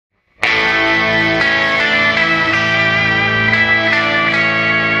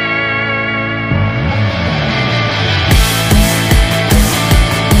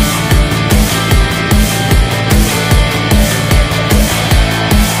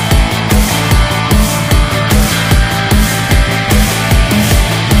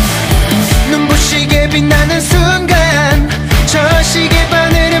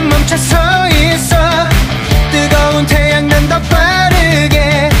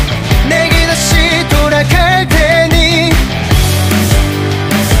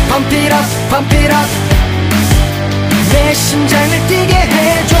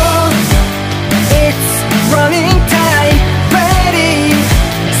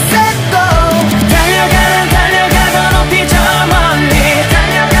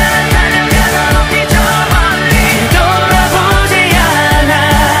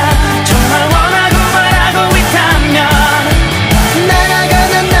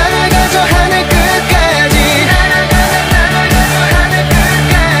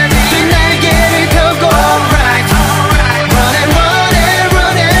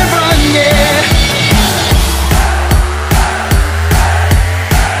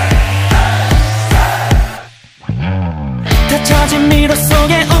꺼진 미로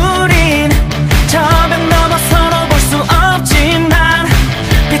속에 우린 저벽 넘어 서로 볼 수 없지만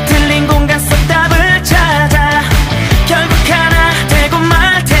비틀린 공간 속 답을 찾아 결국 하나 되고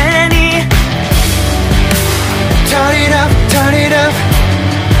말 테니 Turn it up, turn it up.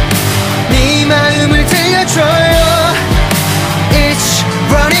 네 마음을 들려줘요. It's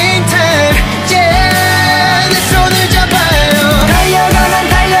running time, yeah. 내 손을 잡아요. 달려가면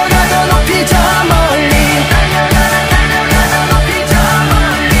달려가도 높이 저 멀리 달려가도 높이 저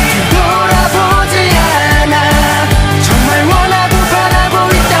멀리 돌아보지 않아. 정말 원하고 바라고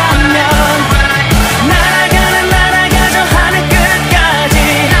있다면 날아가죠 하늘 끝까지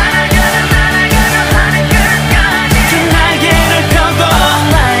날아가죠 하늘 끝까지 긴 날개를 펴고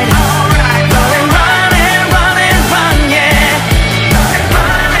Alright, 너는 run and run and run, yeah. 너는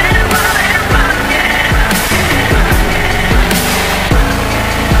run and run and run, yeah.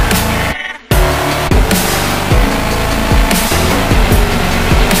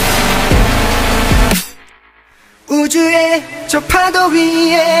 우주의 저 파도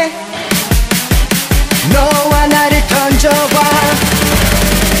위에